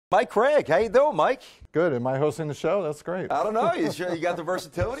Mike Cragg. How you doing, Mike? Good. Am I hosting the show? That's great. I don't know. You sure you got the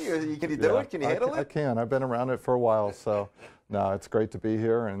versatility? Can you do it? Can you handle it? I can. I've been around it for a while, so no, it's great to be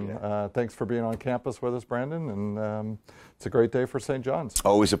here. And thanks for being on campus with us, Brandon. And it's a great day for St. John's.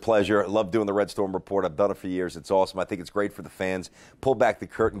 Always a pleasure. I love doing the Red Storm Report. I've done it for years. It's awesome. I think it's great for the fans. Pull back the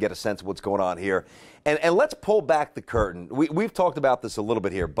curtain, get a sense of what's going on here. And let's pull back the curtain. We've talked about this a little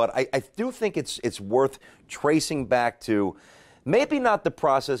bit here, but I do think it's worth tracing back to maybe not the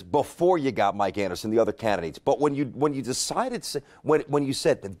process before you got Mike Anderson, the other candidates, but when you decided, when you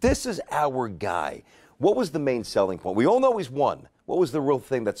said that this is our guy, what was the main selling point? We all know he's won. What was the real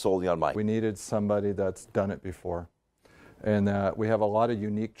thing that sold you on Mike? We needed somebody that's done it before, and we have a lot of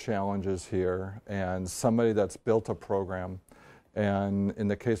unique challenges here, and somebody that's built a program. And in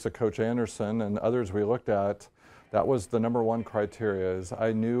the case of Coach Anderson and others we looked at, that was the number one criteria. Is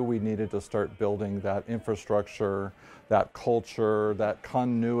I knew we needed to start building that infrastructure, that culture, that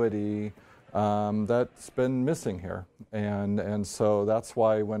continuity that's been missing here. And so that's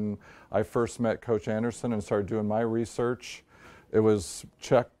why when I first met Coach Anderson and started doing my research, it was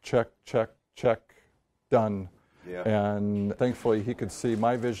check, check, check, check, done. Yeah. And thankfully he could see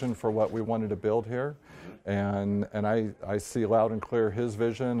my vision for what we wanted to build here. And I see loud and clear his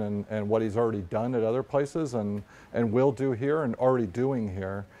vision and what he's already done at other places and will do here and already doing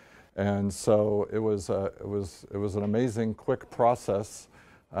here. And so it was an amazing, quick process,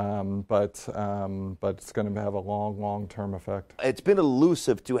 but it's going to have a long-term effect. It's been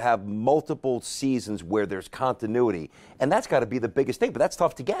elusive to have multiple seasons where there's continuity, and that's got to be the biggest thing, but that's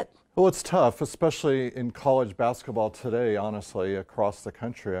tough to get. Well, it's tough, especially in college basketball today, honestly, across the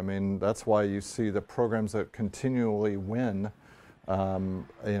country. I mean, that's why you see the programs that continually win,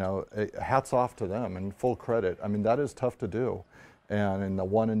 hats off to them and full credit. I mean, that is tough to do. And in the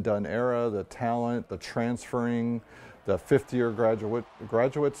one-and-done era, the talent, the transferring, the fifth-year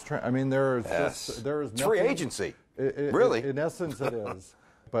graduates. I mean, there is nothing. Free agency, really. In essence, it is.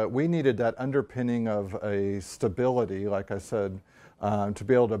 But we needed that underpinning of a stability, like I said, to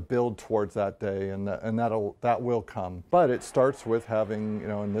be able to build towards that day, and that will come. But it starts with having,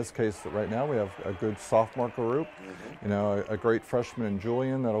 in this case, right now we have a good sophomore group, a great freshman in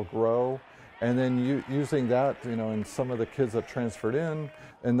Julian that'll grow. And then using that, in some of the kids that transferred in,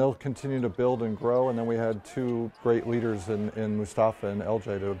 and they'll continue to build and grow. And then we had two great leaders in Mustafa and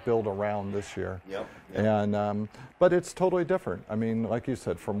LJ to build around this year. Yep. And but it's totally different. I mean, like you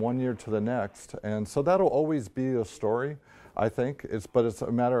said, from one year to the next. And so that'll always be a story, I think. But it's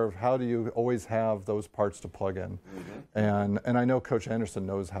a matter of how do you always have those parts to plug in. Mm-hmm. And I know Coach Anderson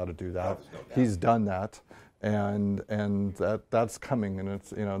knows how to do that. He's done that. And that's coming, and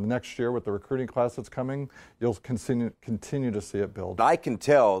it's next year with the recruiting class that's coming, you'll continue to see it build. I can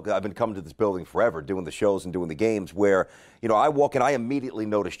tell, I've been coming to this building forever, doing the shows and doing the games, where I walk in, I immediately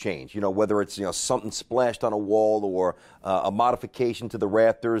notice change. Whether it's something splashed on a wall or a modification to the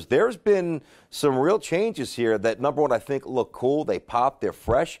rafters. There's been some real changes here that, number one, I think look cool. They pop, they're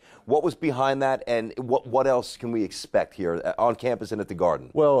fresh. What was behind that, and what else can we expect here on campus and at the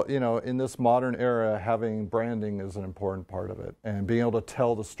Garden? Well, in this modern era, having branding is an important part of it, and being able to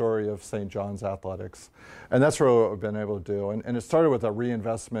tell the story of St. John's athletics. And that's really what we've been able to do. And it started with a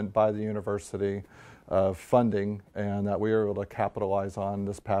reinvestment by the university of funding, and that we were able to capitalize on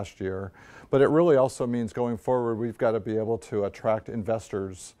this past year. But it really also means going forward, we've got to be able to attract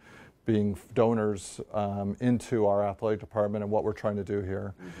investors, being donors, into our athletic department and what we're trying to do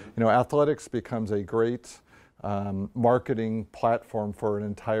here. Mm-hmm. Athletics becomes a great marketing platform for an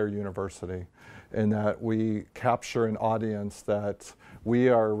entire university, in that we capture an audience that we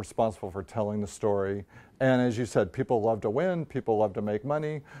are responsible for telling the story. And as you said, people love to win, people love to make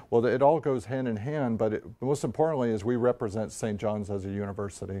money. Well, it all goes hand in hand, but most importantly is we represent St. John's as a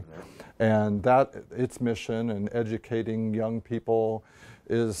university. And that its mission and educating young people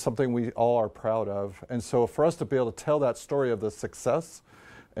is something we all are proud of. And so for us to be able to tell that story of the success,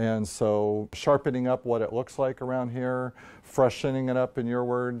 and so sharpening up what it looks like around here, freshening it up, in your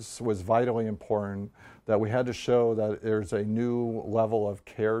words, was vitally important, that we had to show that there's a new level of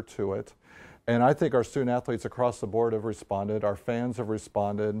care to it. And I think our student athletes across the board have responded, our fans have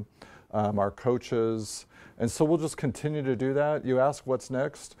responded, our coaches, and so we'll just continue to do that. You ask what's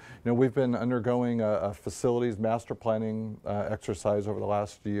next. We've been undergoing a facilities master planning exercise over the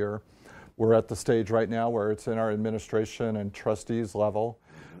last year. We're at the stage right now where it's in our administration and trustees level,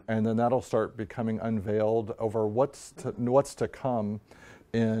 and then that'll start becoming unveiled over what's to come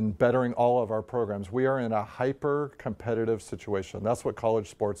in bettering all of our programs. We are in a hyper-competitive situation. That's what college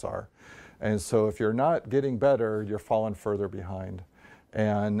sports are. And so if you're not getting better, you're falling further behind.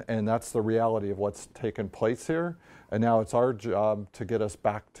 And that's the reality of what's taken place here. And now it's our job to get us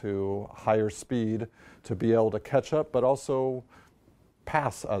back to higher speed, to be able to catch up, but also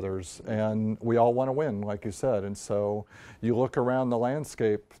pass others. And we all want to win, like you said. And so you look around the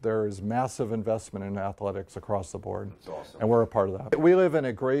landscape, there is massive investment in athletics across the board. That's awesome. And we're a part of that. We live in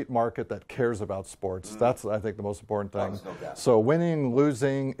a great market that cares about sports. That's, I think, the most important thing. No doubt. So winning,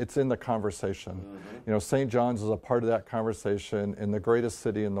 losing, it's in the conversation. You know, St. John's is a part of that conversation in the greatest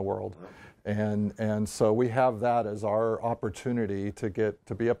city in the world. And so we have that as our opportunity to get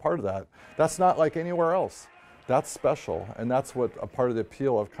to be a part of that. That's not like anywhere else. That's special, and that's what a part of the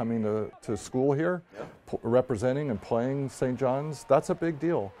appeal of coming to school here, representing and playing St. John's. That's a big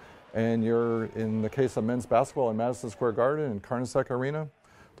deal. And you're, in the case of men's basketball in Madison Square Garden and Carnesec Arena,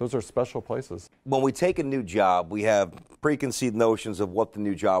 those are special places. When we take a new job, we have preconceived notions of what the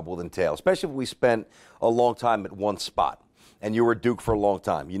new job will entail, especially if we spent a long time at one spot. And you were at Duke for a long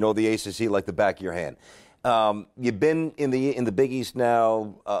time. You know the ACC like the back of your hand. You've been in the Big East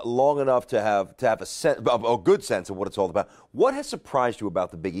now long enough to have a good sense of what it's all about. What has surprised you about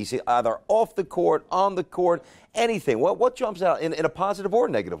the Big East, either off the court, on the court, anything? What jumps out in a positive or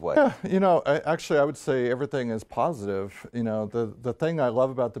negative way? Yeah, you know, actually, I would say everything is positive. You know, the thing I love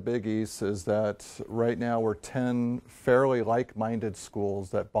about the Big East is that right now we're 10 fairly like-minded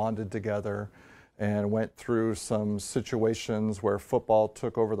schools that bonded together and went through some situations where football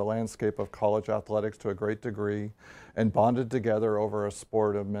took over the landscape of college athletics to a great degree and bonded together over a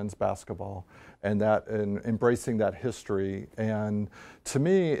sport of men's basketball and embracing that history. And to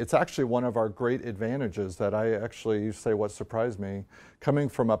me, it's actually one of our great advantages that you say what surprised me, coming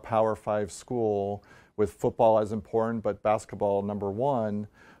from a Power 5 school with football as important but basketball number one,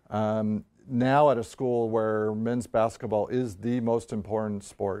 now at a school where men's basketball is the most important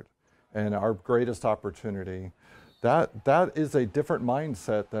sport and our greatest opportunity. That is a different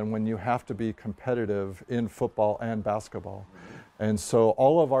mindset than when you have to be competitive in football and basketball. And so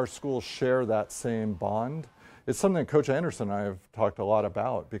all of our schools share that same bond. It's something Coach Anderson and I have talked a lot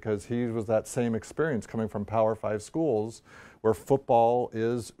about because he was that same experience coming from Power 5 schools where football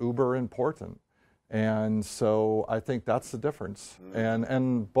is uber important. And so I think that's the difference.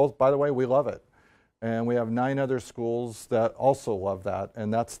 And both, by the way, we love it. And we have 9 other schools that also love that,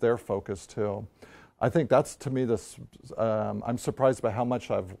 and that's their focus too. I think that's, to me, I'm surprised by how much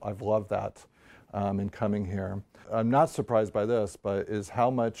I've loved that in coming here. I'm not surprised by this, but is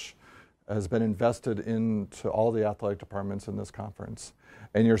how much has been invested into all the athletic departments in this conference.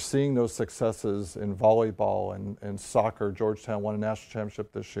 And you're seeing those successes in volleyball and soccer. Georgetown won a national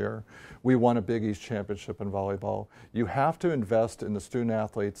championship this year. We won a Big East championship in volleyball. You have to invest in the student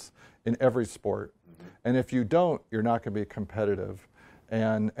athletes in every sport. And if you don't, you're not going to be competitive.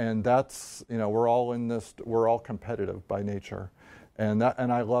 And that's, you know, we're all competitive by nature. And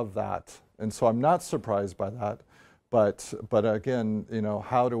I love that. And so I'm not surprised by that. But again, you know,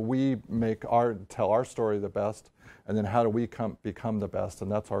 how do we tell our story the best? And then how do we become the best?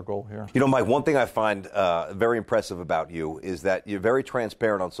 And that's our goal here. You know, Mike, one thing I find very impressive about you is that you're very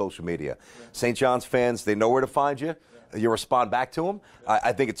transparent on social media. Yeah. St. John's fans, they know where to find you. You respond back to them.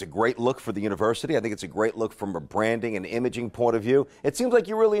 I think it's a great look for the university. I think it's a great look from a branding and imaging point of view. It seems like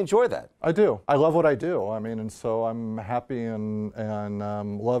you really enjoy that. I do. I love what I do. I mean, and so I'm happy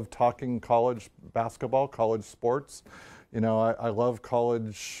and love talking college basketball, college sports. You know, I love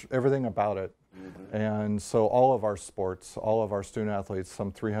college, everything about it. And so all of our sports, all of our student athletes,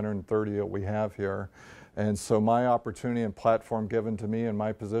 some 330 that we have here. And so my opportunity and platform given to me in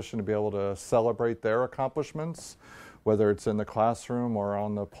my position to be able to celebrate their accomplishments, whether it's in the classroom or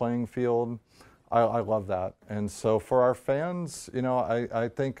on the playing field, I love that. And so for our fans, you know, I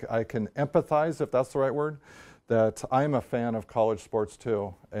think I can empathize, if that's the right word, that I'm a fan of college sports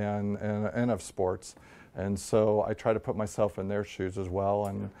too, and of sports. And so I try to put myself in their shoes as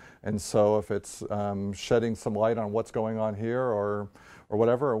well. And so if it's shedding some light on what's going on here or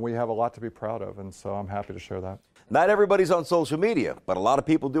whatever, we have a lot to be proud of. And so I'm happy to share that. Not everybody's on social media, but a lot of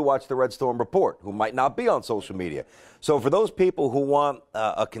people do watch the Red Storm Report who might not be on social media. So for those people who want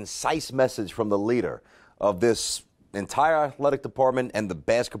a concise message from the leader of this entire athletic department and the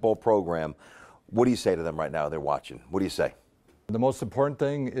basketball program, what do you say to them right now they're watching? What do you say? The most important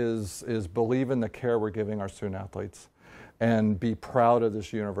thing is believe in the care we're giving our student athletes and be proud of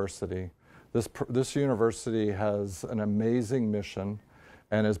this university. This university has an amazing mission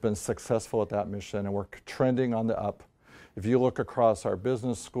and has been successful at that mission, and we're trending on the up. If you look across our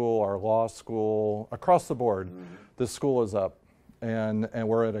business school, our law school, across the board, this school is up, and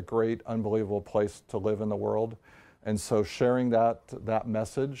we're at a great, unbelievable place to live in the world. And so sharing that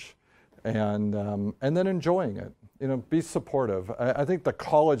message and then enjoying it. be supportive. I think the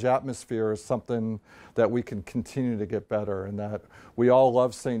college atmosphere is something that we can continue to get better, and that we all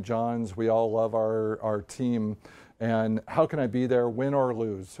love St. John's, we all love our team, and how can I be there, win or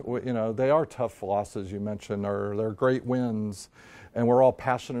lose? They are tough losses, you mentioned, or they're great wins, and we're all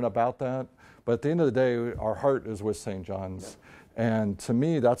passionate about that. But at the end of the day, our heart is with St. John's. And to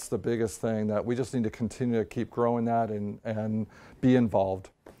me, that's the biggest thing, that we just need to continue to keep growing that and be involved.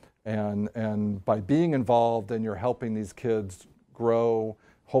 And by being involved, then you're helping these kids grow,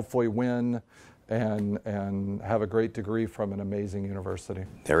 hopefully win, and have a great degree from an amazing university.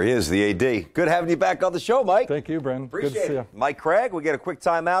 There he is, the AD. Good having you back on the show, Mike. Thank you, Brandon. Appreciate Good to see you. Mike Cragg, we get a quick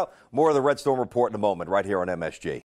timeout. More of the Red Storm Report in a moment, right here on MSG.